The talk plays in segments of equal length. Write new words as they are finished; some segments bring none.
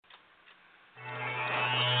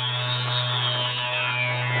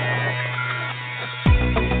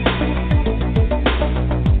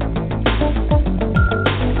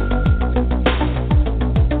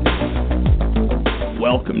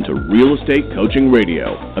Real Estate Coaching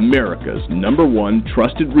Radio, America's #1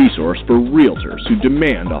 trusted resource for realtors who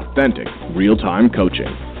demand authentic, real-time coaching.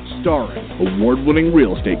 Starring award-winning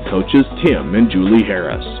real estate coaches Tim and Julie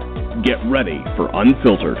Harris. Get ready for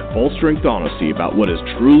unfiltered, full-strength honesty about what is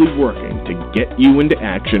truly working to get you into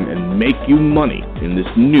action and make you money in this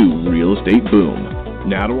new real estate boom.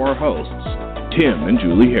 Now to our hosts, Tim and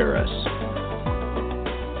Julie Harris.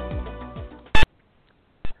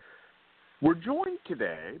 We're joined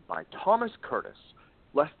today by Thomas Curtis.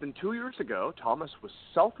 Less than 2 years ago, Thomas was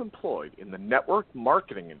self-employed in the network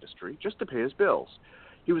marketing industry just to pay his bills.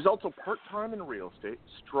 He was also part-time in real estate,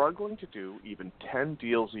 struggling to do even 10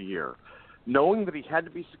 deals a year. Knowing that he had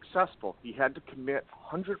to be successful, he had to commit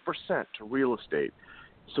 100% to real estate.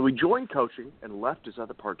 So he joined coaching and left his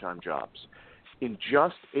other part-time jobs. In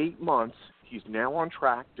just 8 months, he's now on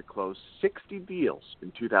track to close 60 deals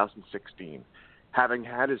in 2016. Having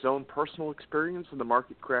had his own personal experience in the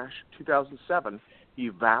market crash in 2007, he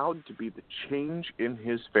vowed to be the change in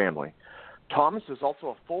his family. Thomas is also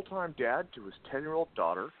a full-time dad to his 10-year-old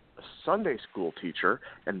daughter, a Sunday school teacher,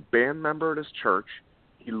 and band member at his church.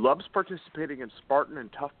 He loves participating in Spartan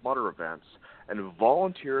and Tough Mudder events and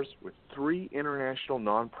volunteers with 3 international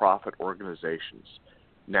nonprofit organizations.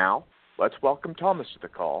 Now, let's welcome Thomas to the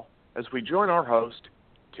call as we join our host,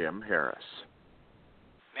 Tim Harris.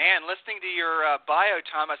 Man, listening to your bio,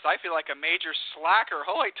 Thomas, I feel like a major slacker.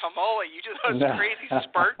 Holy tamale, you do those crazy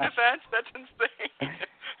Spartan events? That's insane.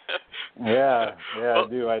 Yeah,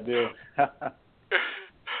 I do.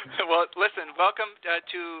 Well, listen, welcome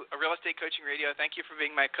to Real Estate Coaching Radio. Thank you for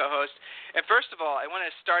being my co-host. And first of all, I want to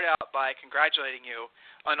start out by congratulating you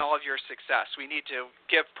on all of your success. We need to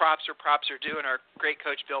give props where props are due, and our great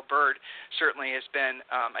coach, Bill Bird, certainly has been,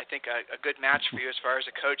 I think, a good match for you as far as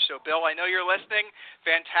a coach. So, Bill, I know you're listening.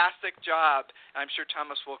 Fantastic job. I'm sure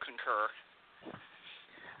Thomas will concur.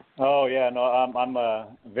 Oh, yeah, no, I'm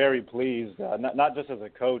very pleased, not just as a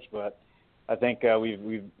coach, but I think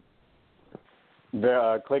we've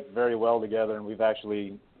clicked very well together, and we've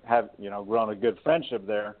actually grown a good friendship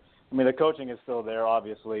there. I mean, the coaching is still there,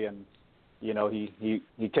 obviously, and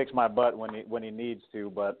he kicks my butt when he needs to,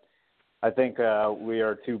 but I think we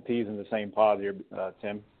are 2 peas in the same pod here,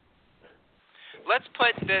 Tim. Let's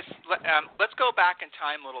put this. Let's go back in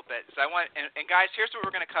time a little bit. So and guys, here's what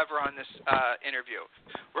we're going to cover on this interview.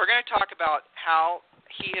 We're going to talk about how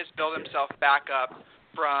he has built himself back up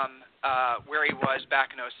from where he was back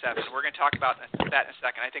in 2007. We're going to talk about that in a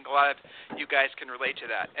second. I think a lot of you guys can relate to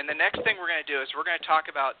that. And the next thing we're going to do is we're going to talk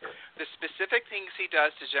about the specific things he does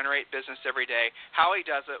to generate business every day, how he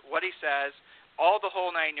does it, what he says, all the whole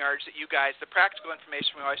 9 yards that you guys, the practical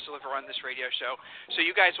information we always deliver on this radio show. So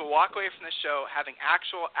you guys will walk away from the show having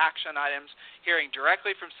actual action items, hearing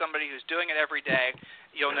directly from somebody who's doing it every day.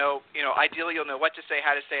 You'll know, ideally you'll know what to say,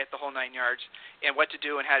 how to say it, the whole 9 yards, and what to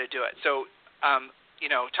do and how to do it. So,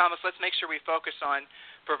 Thomas, let's make sure we focus on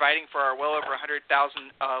providing for our well over 100,000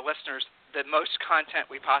 listeners the most content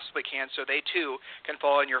we possibly can so they, too, can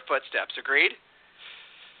follow in your footsteps. Agreed?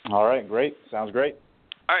 All right, great. Sounds great.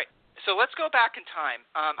 All right. So let's go back in time.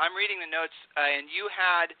 I'm reading the notes, and you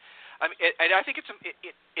had and I think it's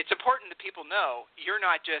important that people know you're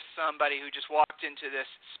not just somebody who just walked into this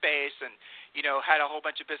space and had a whole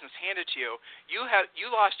bunch of business handed to you. You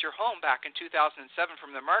lost your home back in 2007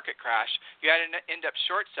 from the market crash. You had to end up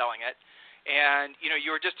short selling it, and you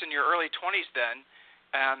were just in your early 20s then.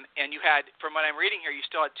 And you had, from what I'm reading here, you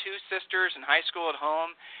still had 2 sisters in high school at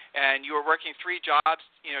home, and you were working 3 jobs,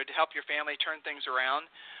 to help your family turn things around.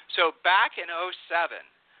 So back in 2007,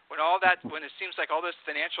 when it seems like all those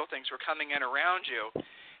financial things were coming in around you,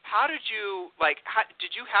 did you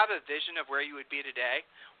have a vision of where you would be today?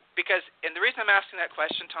 Because, and the reason I'm asking that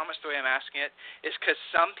question, Thomas, the way I'm asking it, is because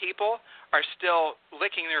some people are still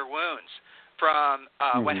licking their wounds from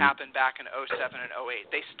what happened back in 2007 and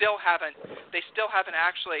 2008. They still haven't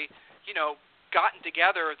actually, gotten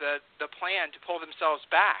together the plan to pull themselves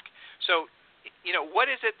back. So, what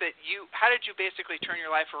is it that how did you basically turn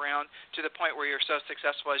your life around to the point where you're so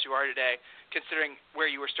successful as you are today, considering where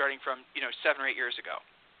you were starting from, 7 or 8 years ago?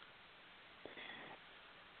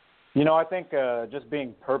 I think just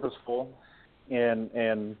being purposeful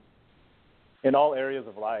in all areas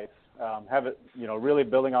of life, really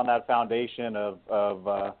building on that foundation of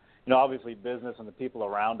obviously business and the people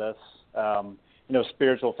around us,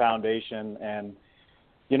 spiritual foundation, and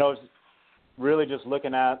really just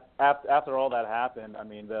looking at after all that happened. I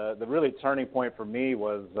mean, the really turning point for me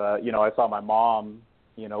was I saw my mom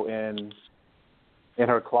in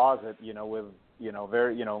her closet with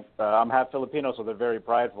very I'm half Filipino, so they're very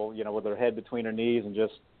prideful with her head between her knees and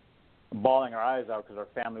just bawling our eyes out because our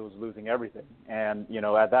family was losing everything. And, you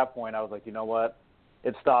know, at that point I was like, you know what,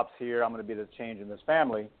 it stops here. I'm going to be the change in this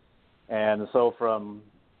family. And so from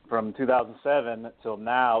 2007 till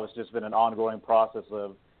now, it's just been an ongoing process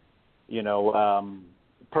of, you know,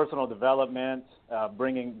 personal development,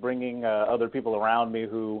 bringing other people around me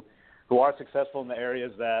who are successful in the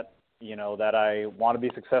areas that, you know, that I want to be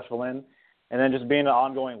successful in, and then just being an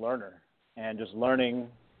ongoing learner and just learning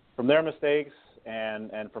from their mistakes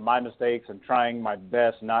and from my mistakes and trying my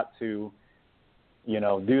best not to, you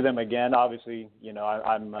know, do them again. Obviously, you know,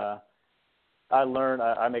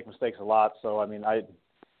 I make mistakes a lot, so I mean,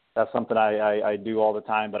 that's something I do all the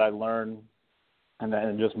time, but I learn and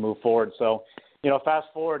then just move forward. So, you know, fast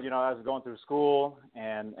forward, you know, I was going through school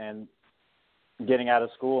and getting out of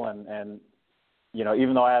school and, you know,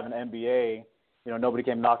 even though I have an MBA, you know, nobody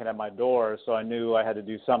came knocking at my door, so I knew I had to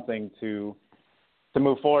do something to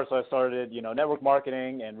move forward. So I started, you know, network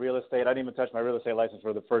marketing and real estate. I didn't even touch my real estate license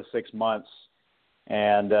for the first 6 months.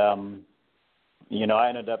 And, you know, I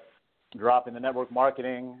ended up dropping the network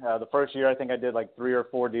marketing. The first year, I think I did like 3 or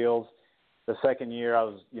 4 deals. The second year, I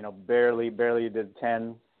was, you know, barely did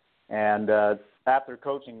 10. And after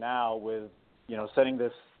coaching now with, you know, setting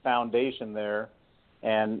this foundation there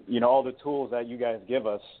and, you know, all the tools that you guys give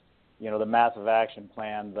us, you know, the massive action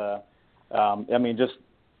plan, I mean, just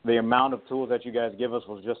the amount of tools that you guys give us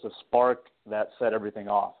was just a spark that set everything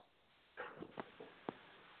off.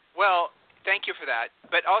 Well, thank you for that.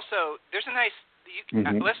 But also, there's a nice,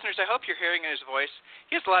 listeners, I hope you're hearing in his voice,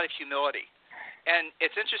 he has a lot of humility. And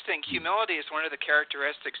it's interesting, humility is one of the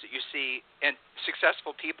characteristics that you see in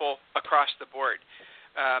successful people across the board.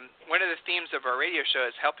 One of the themes of our radio show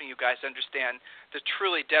is helping you guys understand the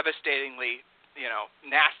truly devastatingly, you know,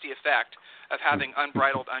 nasty effect of having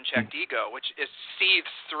unbridled, unchecked ego, which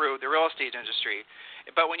seethes through the real estate industry.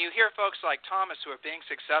 But when you hear folks like Thomas who are being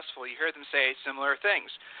successful, you hear them say similar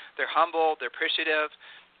things. They're humble, they're appreciative,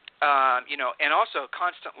 you know, and also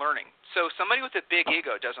constant learning. So somebody with a big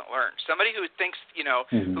ego doesn't learn. Somebody who thinks, you know,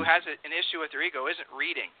 who has an issue with their ego isn't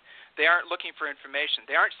reading. They aren't looking for information.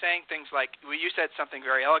 They aren't saying things like, well, you said something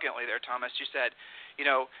very elegantly there, Thomas. You said, you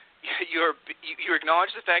know, you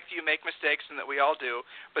acknowledge the fact that you make mistakes and that we all do,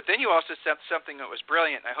 but then you also said something that was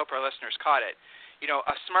brilliant, and I hope our listeners caught it. You know,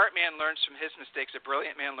 a smart man learns from his mistakes. A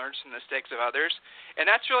brilliant man learns from the mistakes of others. And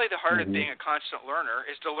that's really the heart of being a constant learner,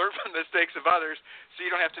 is to learn from the mistakes of others so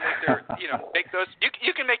you don't have to make make those.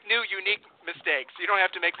 You can make new, unique mistakes. You don't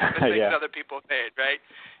have to make the mistakes other people have made, right?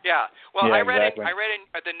 Yeah. Well, I read in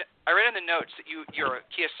the notes that you're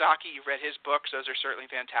Kiyosaki. You've read his books. Those are certainly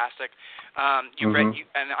fantastic. You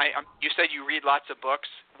said you read lots of books.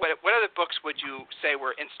 What other books would you say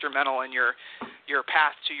were instrumental in your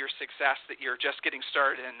path to your success that you're just getting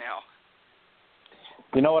started in now?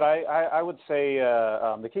 You know what, I would say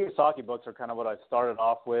the Kiyosaki books are kind of what I started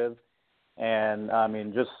off with. And, I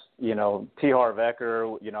mean, just, you know, T. Harv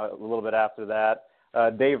Eker, you know, a little bit after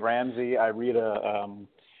that. Dave Ramsey, I read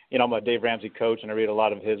you know, I'm a Dave Ramsey coach, and I read a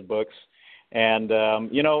lot of his books. And,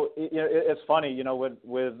 you know, it's funny, you know,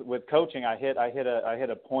 with coaching, I hit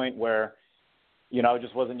a point where, you know, I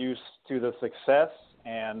just wasn't used to the success,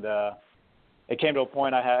 and it came to a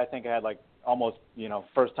point I think I had like almost, you know,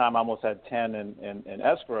 first time I almost had 10 in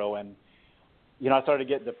escrow, and, you know, I started to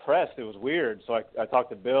get depressed. It was weird. So I talked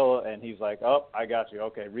to Bill, and he's like, oh, I got you.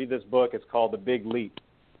 Okay, read this book. It's called The Big Leap.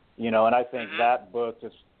 You know, and I think that book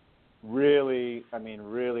just really, I mean,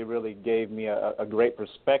 really gave me a great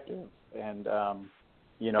perspective and,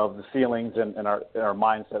 you know, the feelings and our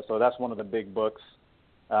mindset. So that's one of the big books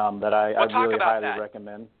that I really highly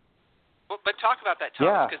recommend. Well, but talk about that,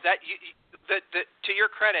 Thomas, because to your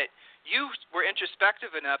credit, you were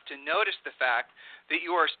introspective enough to notice the fact that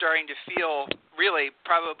you are starting to feel really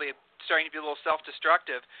probably starting to be a little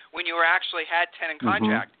self-destructive when you actually had 10 in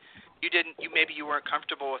contract. Maybe you weren't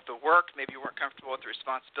comfortable with the work, maybe you weren't comfortable with the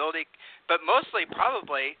responsibility, but mostly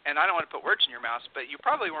probably, and I don't want to put words in your mouth, but you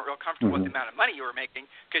probably weren't real comfortable with the amount of money you were making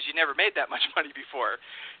because you never made that much money before,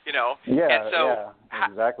 you know. Yeah,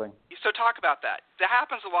 exactly. So talk about that. That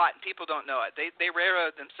happens a lot, and people don't know it. They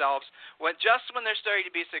railroad themselves when they're starting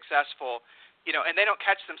to be successful, you know, and they don't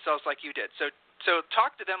catch themselves like you did. So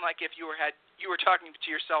talk to them like if you were talking to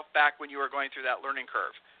yourself back when you were going through that learning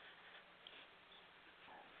curve.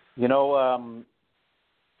 You know,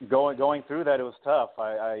 going through that, it was tough.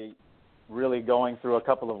 I really going through a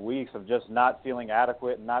couple of weeks of just not feeling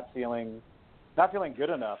adequate, not feeling good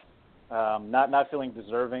enough, not feeling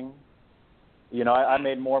deserving. You know, I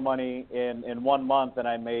made more money in 1 month than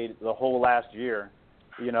I made the whole last year.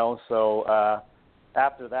 You know, so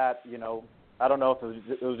after that, you know, I don't know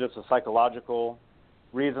if it was just a psychological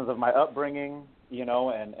reasons of my upbringing, you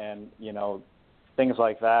know, and you know, things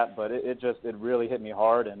like that. But it really hit me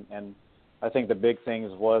hard, and I think the big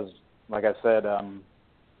things was, like I said,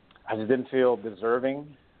 I just didn't feel deserving,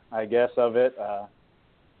 I guess, of it.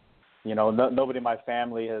 You know, nobody in my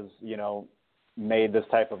family has, you know, made this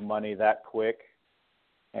type of money that quick.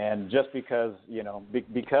 And just because, you know,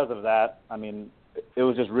 because of that, I mean, it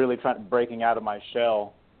was just really breaking out of my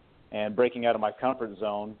shell and breaking out of my comfort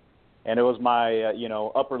zone. And it was my, you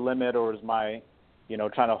know, upper limit, or was my, you know,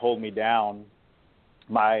 trying to hold me down,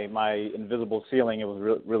 my invisible ceiling. It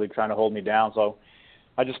was really trying to hold me down. So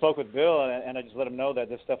I just spoke with Bill, and I just let him know that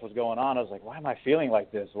this stuff was going on. I was like, why am I feeling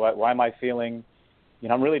like this? Why am I feeling, you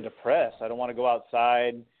know, I'm really depressed. I don't want to go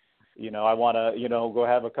outside. You know, I want to, you know, go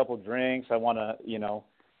have a couple drinks. I want to, you know,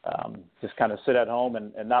 just kind of sit at home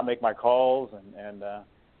and not make my calls. And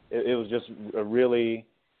it was just a really,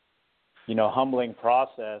 you know, humbling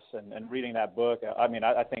process. And reading that book, I mean,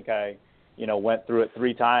 I think I, you know, went through it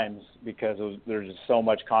 3 times because there's just so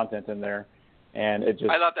much content in there. And it just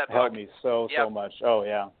I love that helped book. me so much. Oh,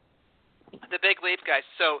 yeah. The Big Leap, guys.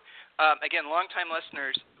 So, again, longtime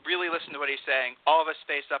listeners, really listen to what he's saying. All of us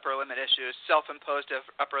face upper limit issues, self-imposed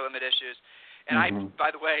upper limit issues. And I,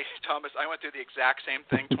 by the way, Thomas, I went through the exact same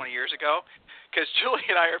thing 20 years ago, because Julie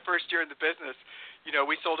and I, our first year in the business, you know,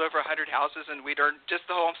 we sold over 100 houses, and we'd earned just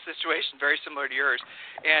the whole situation very similar to yours.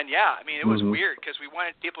 And, yeah, I mean, it was weird because we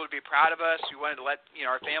wanted people to be proud of us. We wanted to let, you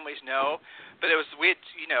know, our families know. But it was weird,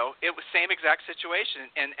 you know, it was same exact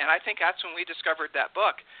situation. And I think that's when we discovered that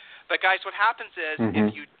book. But, guys, what happens is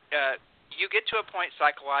if you you get to a point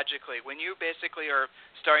psychologically when you basically are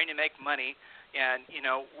starting to make money, and, you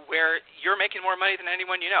know, where you're making more money than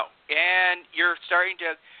anyone you know, and you're starting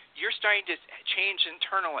to change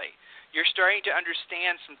internally. You're starting to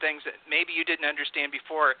understand some things that maybe you didn't understand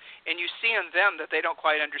before, and you see in them that they don't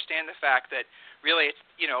quite understand the fact that really it's,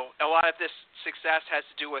 you know, a lot of this success has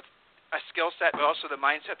to do with a skill set, but also the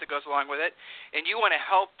mindset that goes along with it. And you want to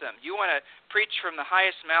help them. You want to preach from the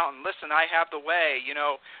highest mountain. Listen, I have the way, you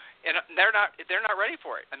know. And they're not ready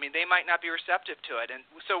for it. I mean, they might not be receptive to it. And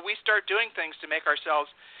so we start doing things to make ourselves.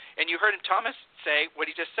 And you heard Thomas say what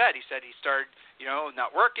he just said. He said he started, you know,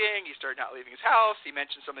 not working. He started not leaving his house. He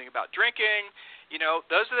mentioned something about drinking. You know,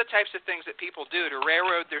 those are the types of things that people do to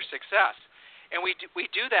railroad their success. And we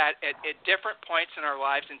do that at different points in our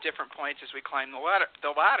lives and different points as we climb the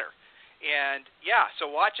ladder. And, yeah, so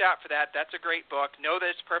watch out for that. That's a great book. Know that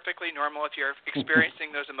it's perfectly normal if you're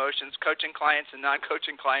experiencing those emotions, coaching clients and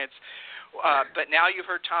non-coaching clients. But now you've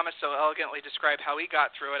heard Thomas so elegantly describe how he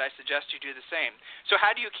got through it. I suggest you do the same. So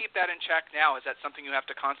how do you keep that in check now? Is that something you have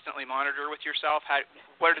to constantly monitor with yourself?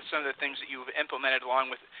 What are some of the things that you've implemented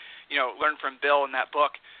along with, you know, learn from Bill in that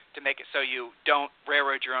book to make it so you don't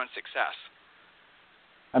railroad your own success?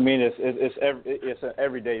 I mean, it's an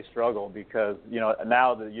everyday struggle because, you know,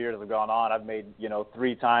 now the years have gone on, I've made, you know,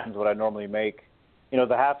 3 times what I normally make. You know,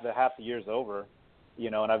 the half the year's over, you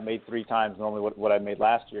know, and I've made 3 times normally what I made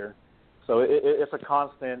last year. So it's a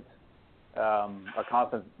constant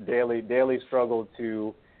daily struggle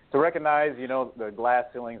to recognize, you know, the glass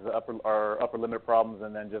ceilings, the upper limit problems,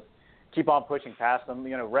 and then just keep on pushing past them.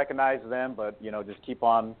 You know, recognize them, but, you know, just keep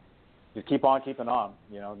on keeping on.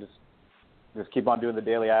 You know, just keep on doing the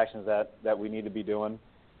daily actions that we need to be doing.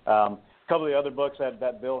 A couple of the other books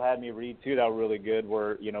that Bill had me read, too, that were really good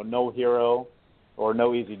were, you know, No Hero or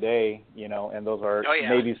No Easy Day, you know, and those are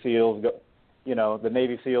Navy SEALs, you know, the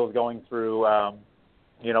Navy SEALs going through,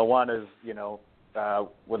 you know, one is, you know,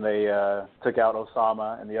 when they took out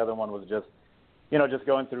Osama, and the other one was just, you know, just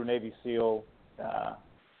going through Navy SEAL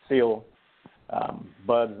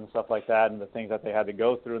buds and stuff like that, and the things that they had to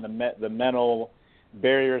go through, and the mental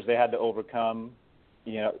barriers they had to overcome,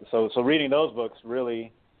 you know. So reading those books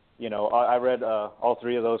really, you know, I read all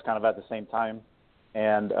 3 of those kind of at the same time,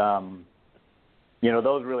 and you know,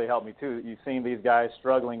 those really helped me too. You've seen these guys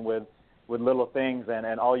struggling with little things, and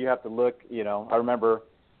all you have to look, you know, I remember,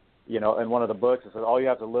 you know, in one of the books it says all you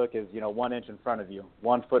have to look is, you know, 1 inch in front of you,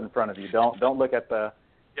 1 foot in front of you. Don't look at the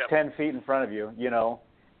 10 feet in front of you, you know.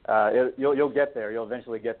 You'll get there. You'll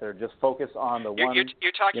eventually get there. Just focus on the one. You're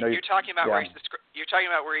talking about where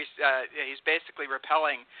he's basically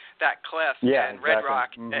rappelling that cliff in Red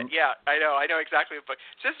Rock. I know exactly. But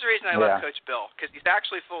this is the reason I love Coach Bill, because he's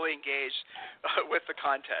actually fully engaged with the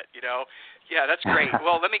content. You know, that's great.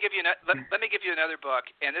 Well, let me give you another book,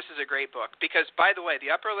 and this is a great book because, by the way, the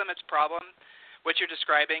upper limits problem, what you're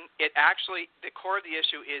describing, it actually, the core of the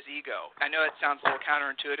issue is ego. I know it sounds a little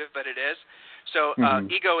counterintuitive, but it is. So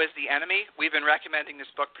ego is the enemy. We've been recommending this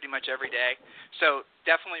book pretty much every day. So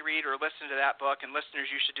definitely read or listen to that book, and listeners,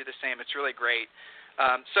 you should do the same. It's really great.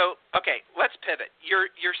 So okay, let's pivot. You're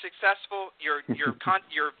successful. You're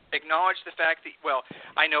acknowledged the fact that, well,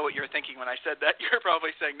 I know what you're thinking when I said that. You're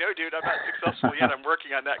probably saying, no, dude, I'm not successful yet. I'm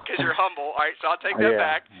working on that, because you're humble. All right, so I'll take that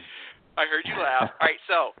back. I heard you laugh. All right,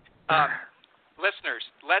 so listeners,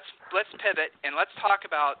 let's pivot and let's talk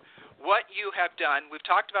about what you have done. We've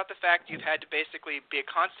talked about the fact you've had to basically be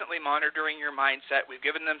constantly monitoring your mindset. We've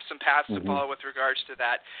given them some paths to follow with regards to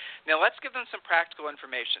that. Now let's give them some practical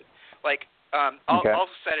information. Like, I'll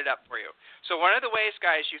set it up for you. So one of the ways,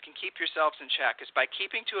 guys, you can keep yourselves in check is by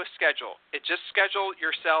keeping to a schedule. Just schedule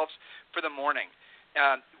yourselves for the morning.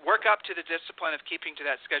 Work up to the discipline of keeping to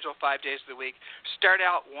that schedule 5 days of the week. Start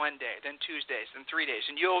out one day, then Tuesdays, then 3 days,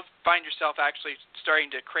 and you'll find yourself actually starting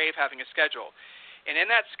to crave having a schedule. And in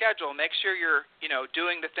that schedule, make sure you're,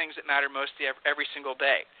 doing the things that matter most every single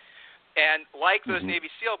day. And like those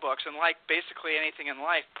Navy SEAL books, and like basically anything in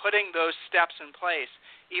life, putting those steps in place,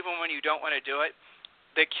 even when you don't want to do it,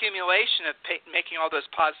 the accumulation of making all those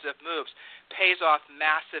positive moves pays off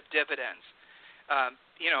massive dividends.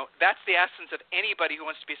 That's the essence of anybody who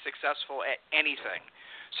wants to be successful at anything.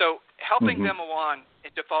 So helping them along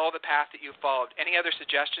to follow the path that you've followed. Any other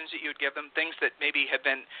suggestions that you would give them? Things that maybe have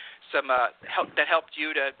been some help that helped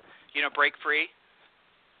you to, break free?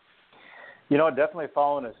 Definitely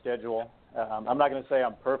following a schedule. I'm not going to say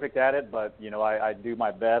I'm perfect at it, but I do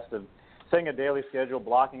my best of setting a daily schedule,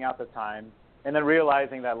 blocking out the time, and then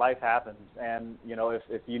realizing that life happens. And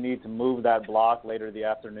if you need to move that block later in the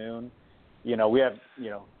afternoon, we have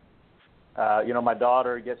my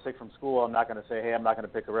daughter gets sick from school. I'm not going to say, hey, I'm not going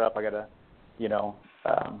to pick her up. I got to,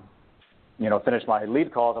 finish my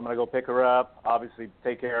lead calls. I'm going to go pick her up, obviously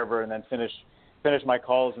take care of her, and then finish my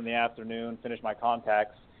calls in the afternoon, finish my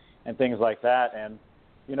contacts and things like that. And,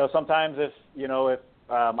 sometimes if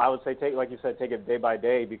I would say like you said, take it day by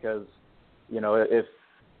day, because, if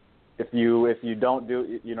you don't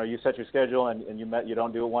do, you set your schedule and you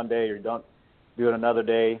don't do it one day, or you don't do it another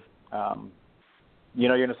day,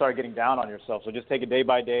 you're going to start getting down on yourself. So just take it day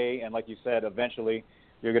by day, and like you said, eventually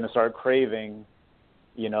you're going to start craving,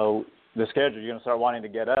 the schedule. You're going to start wanting to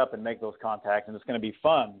get up and make those contacts, and it's going to be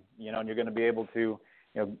fun, and you're going to be able to,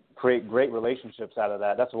 create great relationships out of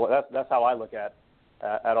that. That's how I look at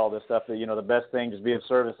all this stuff. That the best thing, just be of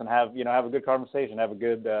service and have a good conversation, have a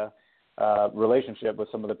good relationship with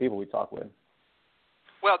some of the people we talk with.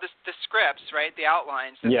 Well, the scripts, right? The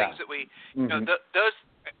outlines, the things that we, those.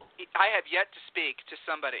 I have yet to speak to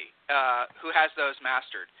somebody who has those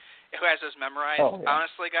mastered, who has those memorized.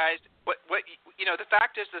 Honestly, guys, what the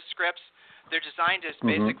fact is, the scripts, they're designed as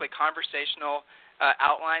basically conversational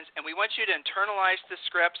outlines, and we want you to internalize the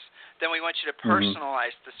scripts. Then we want you to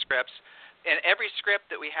personalize the scripts. And every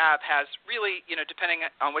script that we have has really, depending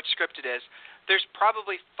on which script it is, there's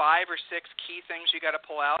probably 5 or 6 key things you got to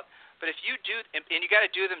pull out. But if you do, and you got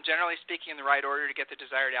to do them generally speaking in the right order to get the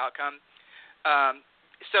desired outcome.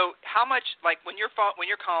 So how much, like when you're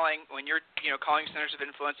calling centers of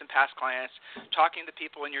influence and past clients, talking to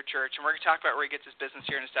people in your church, and we're going to talk about where he gets his business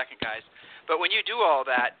here in a second, guys. But when you do all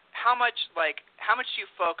that, how much do you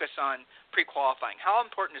focus on pre-qualifying? How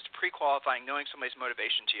important is pre-qualifying, knowing somebody's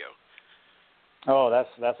motivation to you? Oh,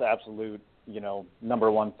 that's absolute,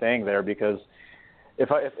 number one thing there, because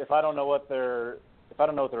if I don't know what their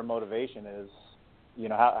motivation is,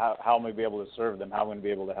 how am I going to be able to serve them? How am I going to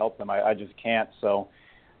be able to help them? I just can't. So,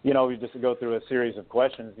 we just go through a series of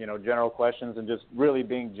questions, general questions, and just really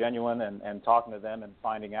being genuine and talking to them and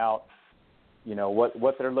finding out,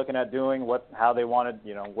 what they're looking at doing, how they want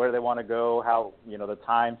to, where they want to go, how, the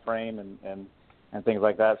time frame and things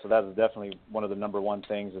like that. So that is definitely one of the number one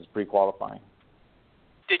things is pre-qualifying.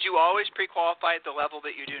 Did you always pre-qualify at the level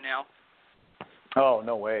that you do now? Oh,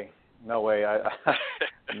 no way. Not at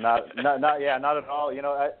all.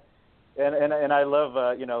 And I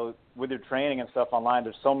love, with your training and stuff online,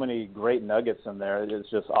 there's so many great nuggets in there. It's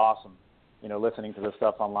just awesome, listening to the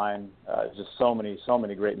stuff online. Just so many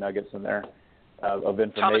great nuggets in there of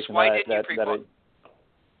information. Thomas, why didn't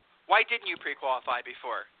you pre-qualify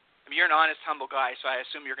before? I mean, you're an honest, humble guy, so I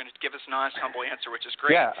assume you're going to give us an honest, humble answer, which is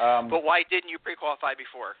great. Yeah. But why didn't you pre-qualify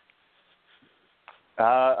before?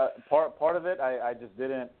 Part of it, I just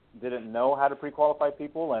didn't know how to pre-qualify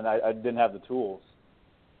people, and I didn't have the tools,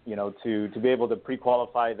 to be able to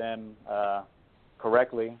pre-qualify them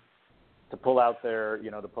correctly, to pull out their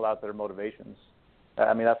motivations.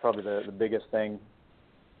 I mean, that's probably the biggest thing.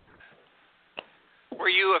 Were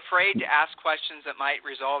you afraid to ask questions that might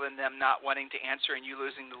result in them not wanting to answer and you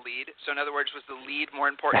losing the lead? So in other words, was the lead more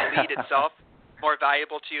important, the lead itself more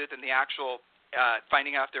valuable to you than the actual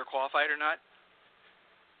finding out if they're qualified or not?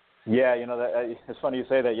 Yeah, it's funny you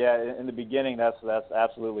say that. Yeah, in the beginning, that's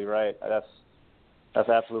absolutely right. That's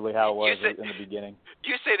absolutely how it was in the beginning.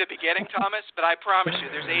 You say the beginning, Thomas, but I promise you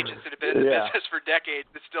there's agents that have been in the business for decades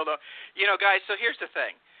that still don't. Guys, so here's the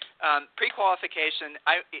thing. Pre-qualification,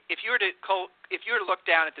 if you were to look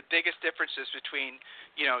down at the biggest differences between,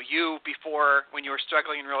 you before when you were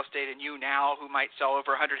struggling in real estate and you now who might sell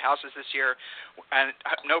over 100 houses this year, and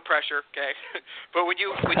no pressure, okay? But when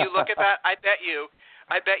you look at that, I bet you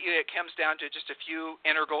it comes down to just a few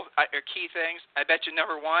integral or key things. I bet you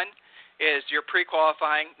number one is you're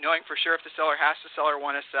pre-qualifying, knowing for sure if the seller has to sell or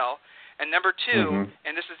want to sell. And number two,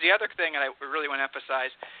 and this is the other thing I really want to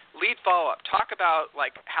emphasize, lead follow-up. Talk about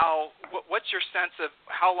what's your sense of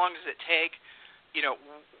how long does it take?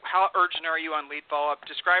 How urgent are you on lead follow-up?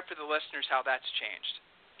 Describe for the listeners how that's changed.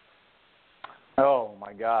 Oh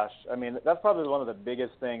my gosh! I mean, that's probably one of the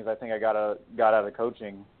biggest things I think I got out of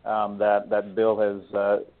coaching that Bill has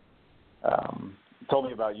told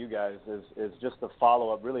me about you guys is just the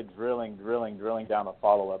follow-up, really drilling down the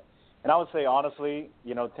follow-up. And I would say honestly,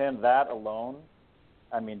 Tim, that alone,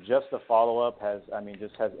 just the follow-up has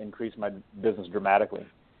increased my business dramatically.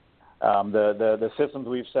 The systems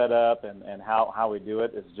we've set up and how we do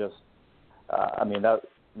it is just, that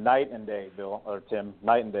night and day, Bill or Tim,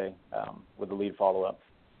 night and day with the lead follow-up.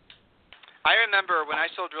 I remember when I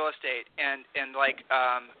sold real estate, and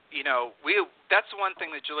that's the one thing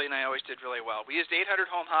that Julie and I always did really well. We used 800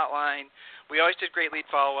 home hotline. We always did great lead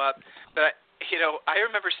follow-up. But, I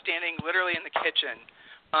remember standing literally in the kitchen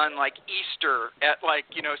on, Easter at,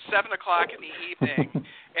 7 o'clock in the evening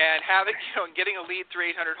and having, getting a lead through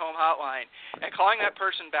 800 home hotline and calling that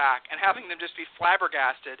person back and having them just be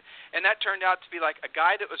flabbergasted. And that turned out to be, a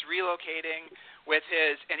guy that was relocating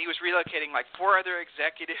and he was relocating, 4 other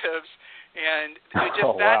executives. And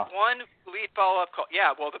that one lead follow-up call.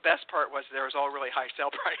 Yeah, well, the best part was there was all really high sale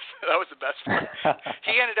price. That was the best part.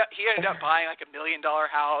 He ended up buying $1 million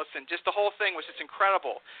house, and just the whole thing was just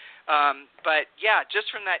incredible. But yeah, just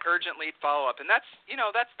from that urgent lead follow-up, and that's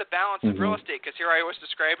the balance of real estate. Because here I was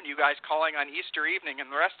describing you guys calling on Easter evening and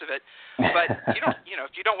the rest of it. But if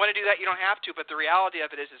you don't want to do that, you don't have to. But the reality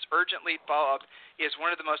of it is urgent lead follow-up is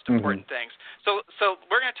one of the most important things. So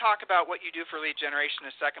we're going to talk about what you do for lead generation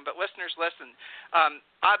in a second. But listeners, listen.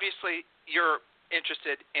 Obviously, you're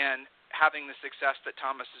interested in having the success that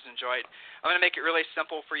Thomas has enjoyed. I'm going to make it really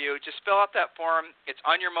simple for you. Just fill out that form. It's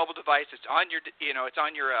on your mobile device. It's on your,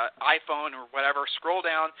 iPhone or whatever. Scroll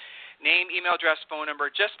down, name, email address, phone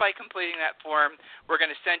number. Just by completing that form, we're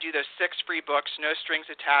going to send you those 6 free books, no strings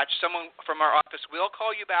attached. Someone from our office will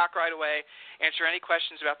call you back right away, answer any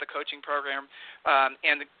questions about the coaching program.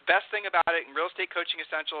 And the best thing about it in Real Estate Coaching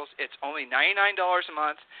Essentials, it's only $99 a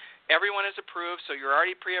month. Everyone is approved, so you're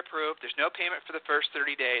already pre-approved. There's no payment for the first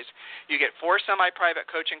 30 days. You get 4 semi-private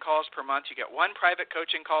coaching calls per month. You get 1 private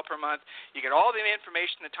coaching call per month. You get all the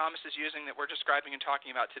information that Thomas is using that we're describing and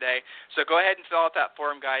talking about today. So go ahead and fill out that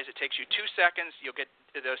form, guys. It takes you 2 seconds. You'll get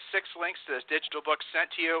those 6 links to those digital books sent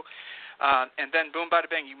to you, and then boom, bada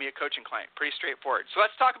bing, you can be a coaching client. Pretty straightforward. So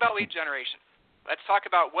let's talk about lead generation. Let's talk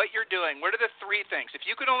about what you're doing. What are the 3 things? If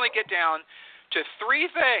you could only get down to 3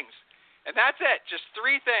 things, and that's it, just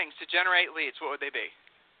 3 things to generate leads, what would they be?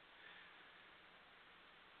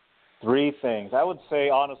 3 things. I would say,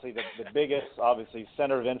 honestly, the biggest, obviously,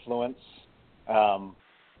 center of influence.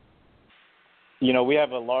 We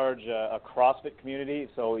have a large a CrossFit community,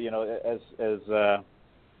 so,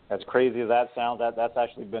 as crazy as that sounds, that's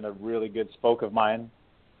actually been a really good spoke of mine,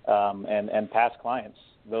 and past clients.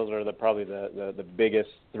 Those are probably the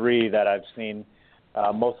biggest 3 that I've seen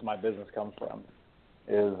most of my business come from,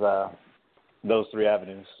 is those 3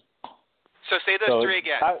 avenues. So say those 3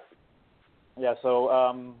 again. I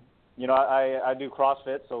do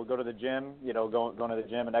CrossFit, so go to the gym, going to the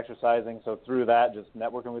gym and exercising. So through that, just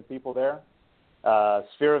networking with people there.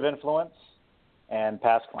 Sphere of influence and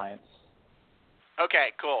past clients.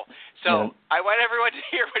 Okay, cool. So I want everyone to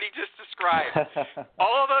hear what he just described.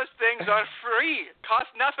 All of those things are free,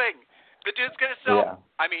 cost nothing. The dude's going to sell,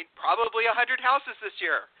 probably 100 houses this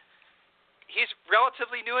year. He's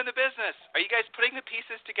relatively new in the business. Are you guys putting the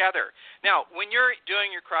pieces together? Now, when you're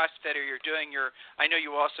doing your CrossFit or you're doing I know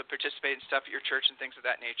you also participate in stuff at your church and things of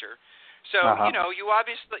that nature. So, you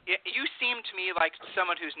obviously, you seem to me like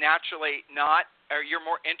someone who's naturally not, or you're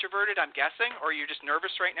more introverted, I'm guessing, or you're just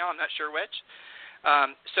nervous right now. I'm not sure which.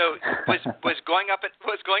 So was going up and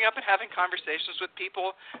having conversations with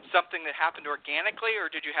people something that happened organically,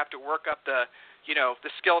 or did you have to work up the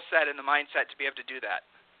skill set and the mindset to be able to do that?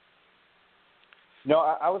 No,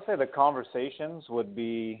 I would say the conversations would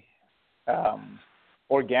be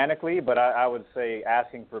organically, but I would say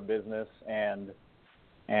asking for business and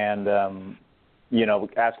asking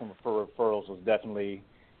for referrals was definitely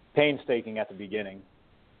painstaking at the beginning,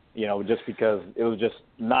 just because it was just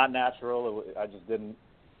not natural. I just didn't,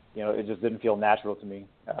 it just didn't feel natural to me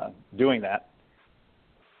doing that.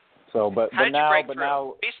 So, but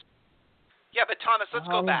now. Yeah, but Thomas, let's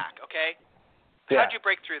go back, okay? Yeah. How did you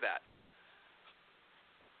break through that?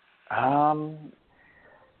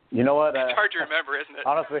 You know what? It's hard to remember, isn't it?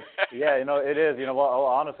 Honestly, yeah, it is.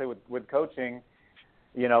 Honestly, with coaching,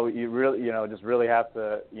 you really, just really have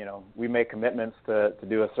to, we make commitments to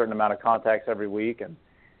do a certain amount of contacts every week, and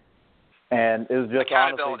it was just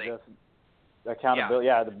accountability. Honestly just accountability.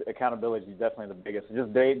 Yeah, the accountability is definitely the biggest.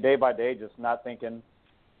 Just day by day, just not thinking,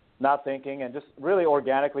 and just really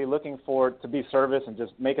organically looking for to be service and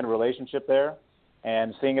just making a relationship there,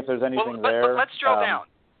 and seeing if there's anything there. Let's drill down.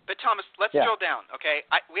 But Thomas, let's drill down, okay?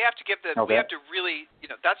 We have to give we have to really,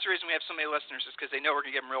 that's the reason we have so many listeners is because they know we're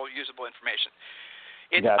going to give them real usable information.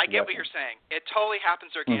 I get what you're saying. It totally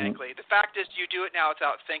happens organically. The fact is, you do it now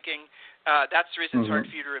without thinking. That's the reason it's hard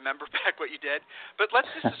for you to remember back what you did. But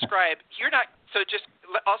let's just describe. You're not. So just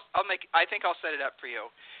I think I'll set it up for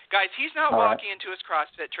you, guys. He's not walking into his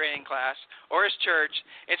CrossFit training class or his church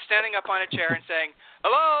and standing up on a chair and saying,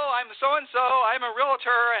 "Hello, I'm so and so. I'm a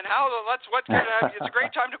realtor, and it's a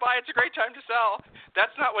great time to buy. It's a great time to sell."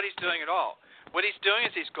 That's not what he's doing at all. What he's doing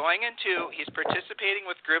is he's participating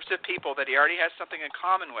with groups of people that he already has something in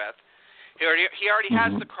common with. He already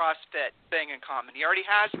has the CrossFit thing in common. He already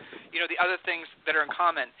has, the other things that are in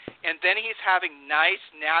common. And then he's having nice,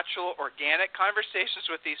 natural, organic conversations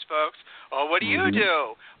with these folks. Oh, what do you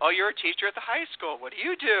do? Oh, you're a teacher at the high school. What do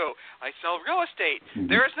you do? I sell real estate.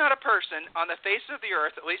 There is not a person on the face of the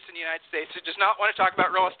earth, at least in the United States, who does not want to talk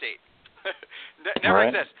about real estate. Never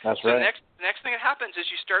exists. That's so right. the next thing that happens is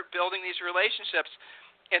you start building these relationships,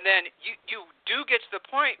 and then you do get to the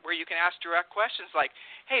point where you can ask direct questions like,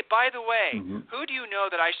 "Hey, by the way, who do you know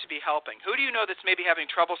that I should be helping? Who do you know that's maybe having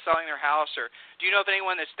trouble selling their house, or do you know of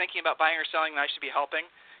anyone that's thinking about buying or selling that I should be helping?"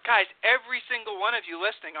 Guys, every single one of you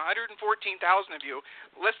listening, 114,000 of you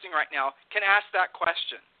listening right now, can ask that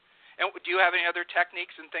question. And do you have any other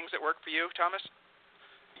techniques and things that work for you, Thomas?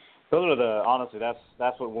 Those are honestly,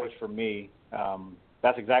 that's what works for me.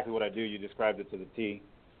 That's exactly what I do. You described it to the T.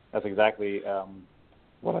 That's exactly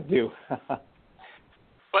what I do.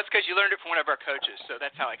 Well, it's because you learned it from one of our coaches, so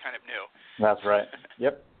that's how I kind of knew. That's right.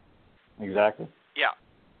 Yep. Exactly. Yeah.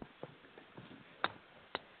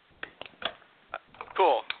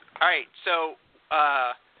 Cool. All right. So,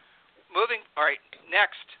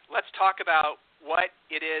 next, let's talk about what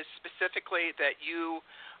it is specifically that you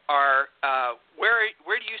are,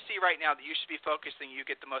 where do you see right now that you should be focusing, you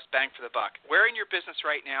get the most bang for the buck? Where in your business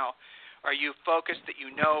right now are you focused that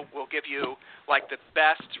you know will give you like the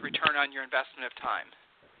best return on your investment of time?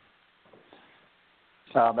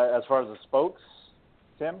 As far as the spokes,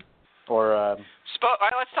 Tim? Or all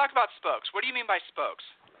right, let's talk about spokes. What do you mean by spokes?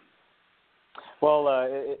 Well,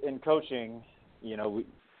 in coaching, you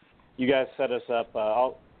guys set us up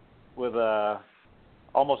with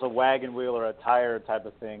almost a wagon wheel or a tire type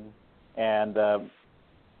of thing, and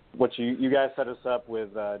what you guys set us up with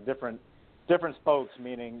different spokes,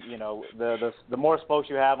 meaning the more spokes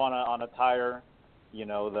you have on a tire,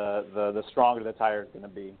 the stronger the tire is going to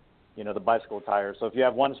be, the bicycle tire. So if you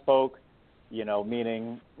have one spoke,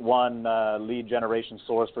 meaning one lead generation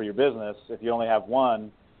source for your business, if you only have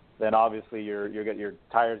one, then obviously your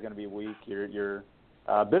tire is going to be weak, your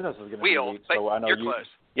business is going to be weak. But so I know you're close.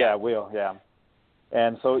 Yeah, wheel, yeah.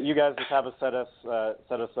 And so you guys just have set us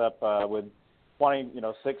up with 20,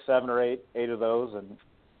 6, 7, or 8 of those, and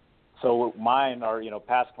so mine are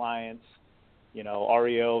past clients,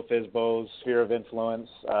 REO, FSBOs, Sphere of Influence,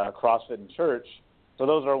 CrossFit, and church. So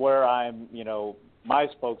those are where I'm my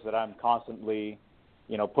spokes that I'm constantly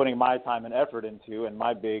putting my time and effort into, and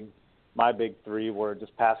my big 3 were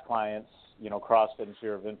just past clients, CrossFit and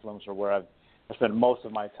Sphere of Influence are where I've spent most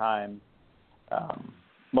of my time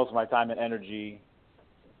and energy,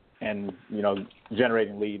 and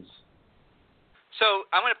generating leads. So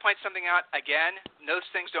I'm going to point something out again. Those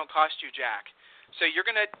things don't cost you jack. So you're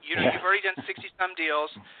going to, you've already done 60-some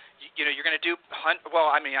deals. You're going to do.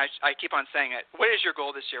 Well, I mean, I keep on saying it. What is your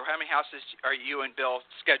goal this year? How many houses are you and Bill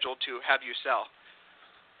scheduled to have you sell?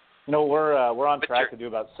 We're on track to do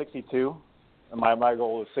about 62. My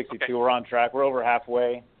goal is 62. Okay. We're on track. We're over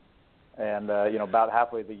halfway, and about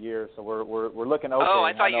halfway the year. So we're looking okay. Oh,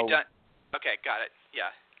 I thought you'd done. Okay, got it.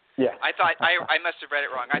 Yeah. Yeah. I thought I must have read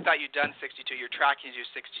it wrong. I thought you'd done 62. You're tracking to do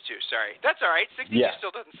 62. Sorry. That's all right. 62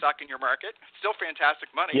 still doesn't suck in your market. It's still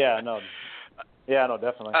fantastic money. Yeah, no,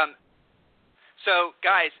 definitely. So,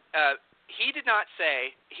 guys, he did not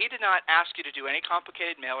ask you to do any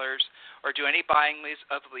complicated mailers or do any buying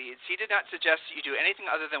of leads. He did not suggest that you do anything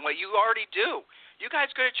other than what you already do. You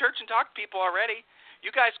guys go to church and talk to people already.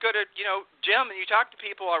 You guys go to, gym and you talk to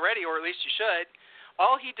people already, or at least you should.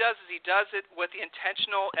 All he does is he does it with the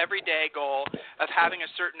intentional everyday goal of having a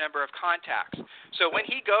certain number of contacts. So when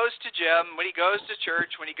he goes to gym, when he goes to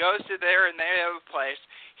church, when he goes to there and there other place,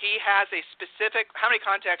 he has a specific – how many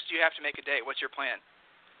contacts do you have to make a day? What's your plan?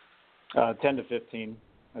 10 to 15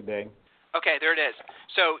 a day. Okay, there it is.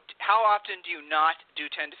 So how often do you not do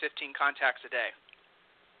 10 to 15 contacts a day?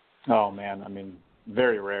 Oh, man, I mean,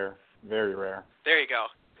 very rare, very rare. There you go.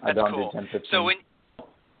 That's I don't cool. do 10, 15.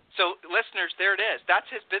 So listeners, there it is. That's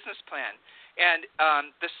his business plan. And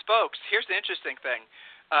the spokes, here's the interesting thing.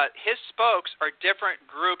 His spokes are different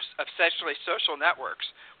groups of essentially social networks,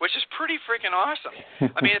 which is pretty freaking awesome.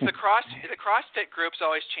 I mean, the CrossFit group's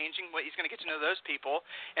always changing. He's going to get to know those people,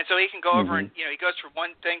 and so he can go over and he goes from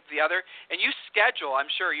one thing to the other. And you schedule.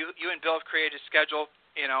 I'm sure you and Bill have created a schedule.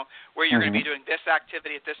 Where you're going to be doing this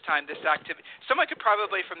activity at this time, this activity. Someone could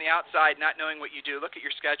probably, from the outside, not knowing what you do, look at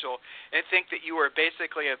your schedule and think that you were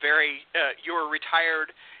basically you were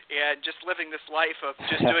retired and just living this life of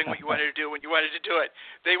just doing what you wanted to do when you wanted to do it.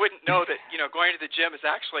 They wouldn't know that, going to the gym is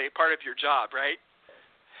actually part of your job, right?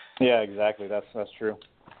 Yeah, exactly. That's true.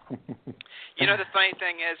 The funny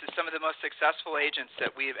thing is some of the most successful agents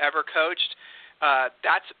that we've ever coached,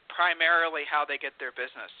 that's primarily how they get their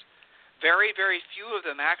business. Very, very few of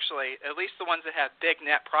them actually, at least the ones that have big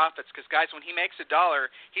net profits, because, guys, when he makes $1,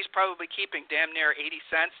 he's probably keeping damn near 80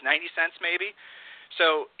 cents, 90 cents maybe,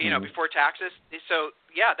 so, before taxes. So,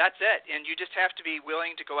 yeah, that's it. And you just have to be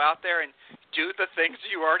willing to go out there and do the things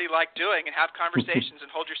you already like doing and have conversations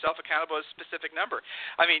and hold yourself accountable to a specific number.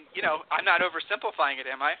 I mean, I'm not oversimplifying it,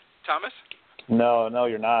 am I, Thomas? No,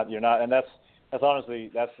 you're not. You're not. And that's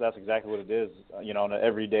honestly, that's exactly what it is, on an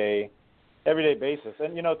everyday basis.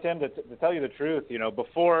 And Tim, to tell you the truth,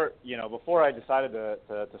 before I decided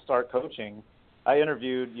to start coaching, I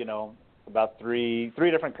interviewed about three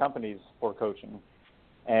different companies for coaching,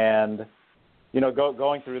 and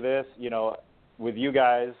going through this with you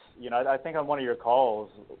guys, I think on one of your calls,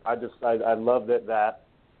 I loved it that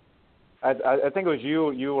I think it was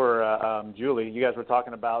you or Julie. You guys were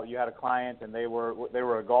talking about you had a client and they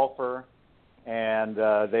were a golfer, and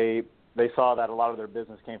they saw that a lot of their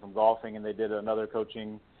business came from golfing, and they did another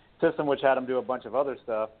coaching system which had them do a bunch of other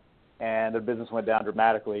stuff, and their business went down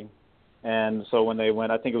dramatically. And so when they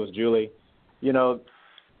went, I think it was Julie,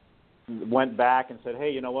 went back and said,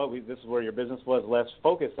 hey, you know what, this is where your business was, let's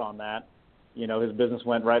focus on that. His business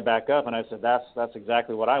went right back up, and I said, that's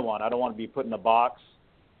exactly what I want. I don't want to be put in a box.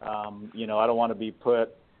 I don't want to be put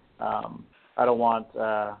I don't want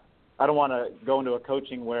to go into a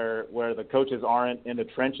coaching where the coaches aren't in the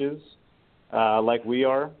trenches like we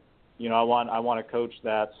are. I want a coach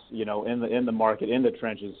that's in the market, in the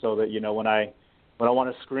trenches, so that when I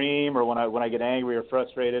want to scream or when I get angry or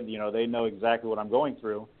frustrated, they know exactly what I'm going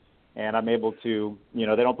through, and I'm able to they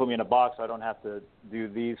don't put me in a box. So I don't have to do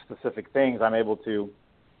these specific things. I'm able to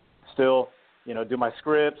still do my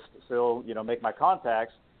scripts, still make my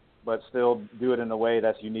contacts, but still do it in a way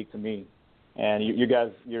that's unique to me. And you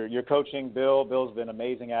guys, you're coaching Bill. Bill's been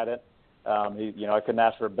amazing at it. I couldn't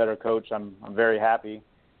ask for a better coach. I'm very happy,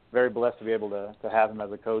 very blessed to be able to have him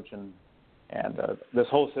as a coach, and this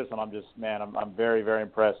whole system. I'm very, very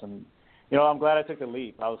impressed. And I'm glad I took the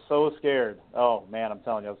leap. I was so scared. Oh man, I'm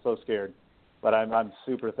telling you, I was so scared. But I'm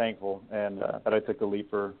super thankful and that I took the leap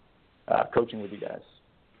for coaching with you guys.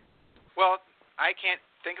 Well, I can't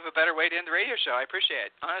think of a better way to end the radio show. I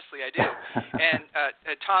appreciate it. Honestly, I do. And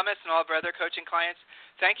Thomas and all of our other coaching clients,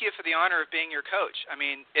 thank you for the honor of being your coach. I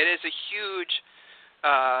mean, it is a huge,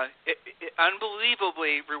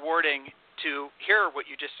 unbelievably rewarding to hear what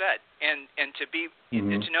you just said, and to be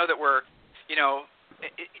to know that we're,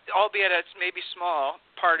 albeit it's maybe small,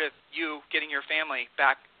 part of you getting your family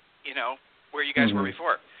back, where you guys were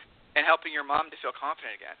before, and helping your mom to feel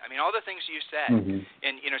confident again. I mean, all the things you said, and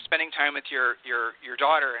spending time with your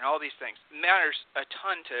daughter and all these things matters a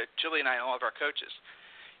ton to Julie and I and all of our coaches,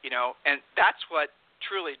 and that's what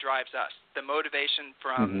truly drives us, the motivation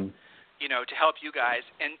from, to help you guys,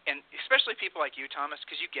 and especially people like you, Thomas,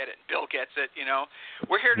 because you get it. Bill gets it.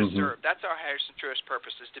 We're here to serve. That's our highest and truest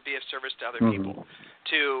purpose, is to be of service to other people,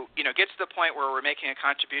 to get to the point where we're making a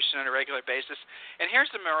contribution on a regular basis. And here's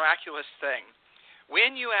the miraculous thing.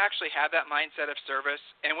 When you actually have that mindset of service,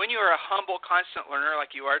 and when you are a humble, constant learner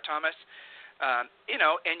like you are, Thomas,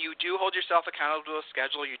 and you do hold yourself accountable to a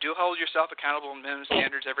schedule, you do hold yourself accountable to minimum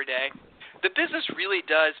standards every day, the business really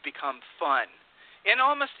does become fun. And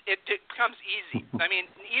almost it becomes easy. I mean,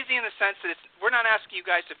 easy in the sense that we're not asking you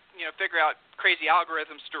guys to figure out crazy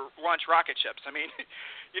algorithms to launch rocket ships. I mean,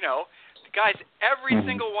 guys, every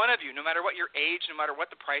single one of you, no matter what your age, no matter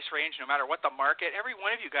what the price range, no matter what the market, every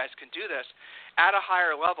one of you guys can do this at a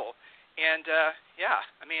higher level. And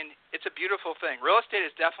I mean, it's a beautiful thing. Real estate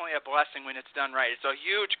is definitely a blessing when it's done right. It's a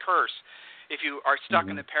huge curse if you are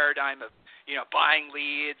stuck in the paradigm of buying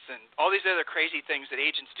leads and all these other crazy things that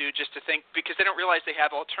agents do just to think, because they don't realize they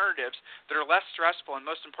have alternatives that are less stressful and,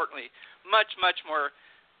 most importantly, much, much more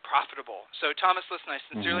profitable. So, Thomas, listen, I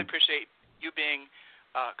sincerely appreciate you being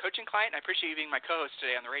a coaching client, and I appreciate you being my co-host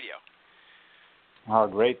today on the radio.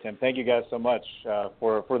 Oh, great, Tim. Thank you guys so much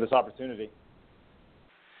for this opportunity.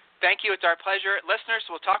 Thank you. It's our pleasure. Listeners,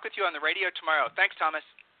 we'll talk with you on the radio tomorrow. Thanks, Thomas.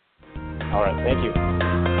 All right. Thank you.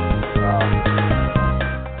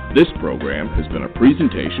 This program has been a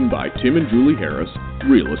presentation by Tim and Julie Harris,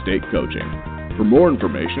 Real Estate Coaching. For more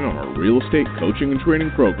information on our real estate coaching and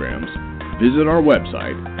training programs, visit our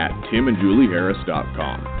website at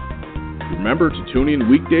timandjulieharris.com. Remember to tune in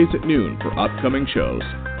weekdays at noon for upcoming shows.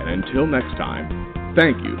 And until next time,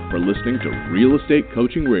 thank you for listening to Real Estate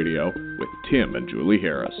Coaching Radio with Tim and Julie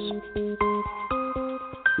Harris.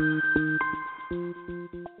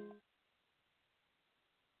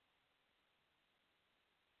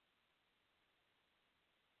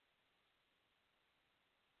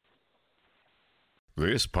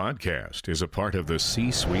 This podcast is a part of the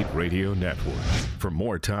C-Suite Radio Network. For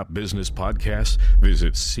more top business podcasts,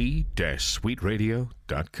 visit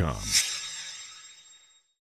c-suiteradio.com.